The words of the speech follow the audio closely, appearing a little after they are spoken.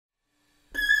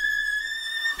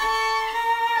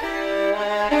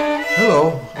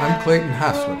Hello, I'm Clayton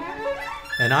Haslop.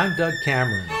 And I'm Doug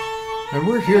Cameron. And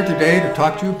we're here today to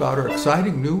talk to you about our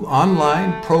exciting new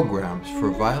online programs for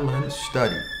violinist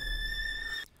study.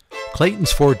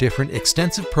 Clayton's 4 different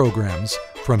extensive programs,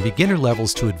 from beginner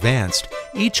levels to advanced,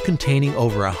 each containing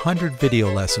over 100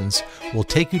 video lessons, will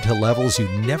take you to levels you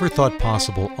never thought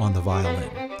possible on the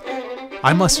violin.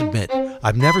 I must admit,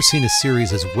 I've never seen a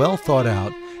series as well thought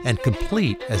out and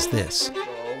complete as this. So,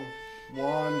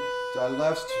 1 to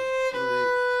left, 3,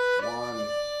 1,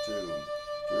 2,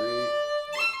 3.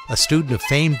 A student of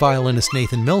famed violinist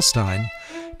Nathan Milstein,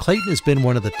 Clayton has been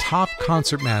one of the top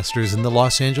concertmasters in the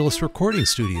Los Angeles recording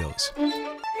studios.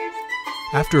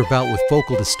 After a bout with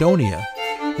vocal dystonia,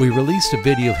 we released a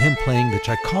video of him playing the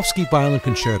Tchaikovsky Violin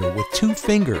Concerto with 2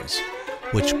 fingers,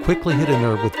 which quickly hit a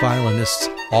nerve with violinists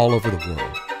all over the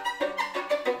world.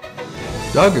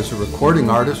 Doug is a recording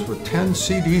artist with 10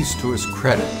 CDs to his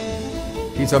credit.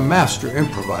 He's a master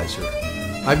improviser.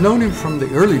 I've known him from the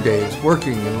early days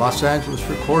working in Los Angeles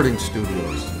recording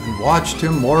studios and watched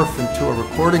him morph into a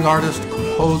recording artist,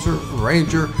 composer,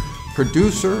 arranger,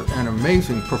 producer, and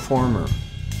amazing performer.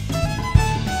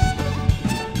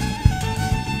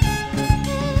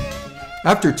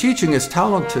 After teaching his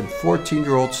talented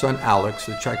 14-year-old son Alex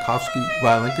the Tchaikovsky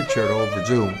Violin Concerto over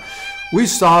Zoom, we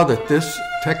saw that this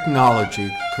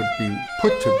technology could be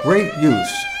put to great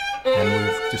use, and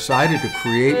we've decided to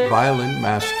create Violin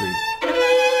Mastery.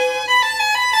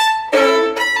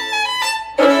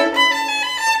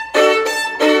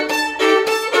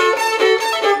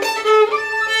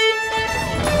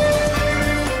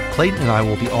 Clayton and I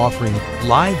will be offering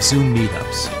live Zoom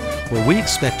meetups, where we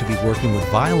expect to be working with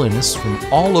violinists from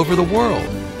all over the world,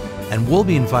 and we'll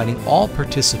be inviting all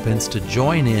participants to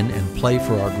join in and play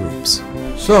for our groups.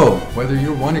 So, whether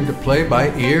you're wanting to play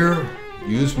by ear,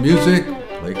 use music,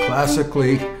 play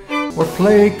classically, or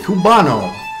play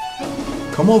cubano,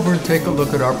 come over and take a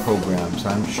look at our programs.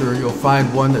 I'm sure you'll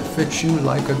find one that fits you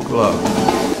like a glove.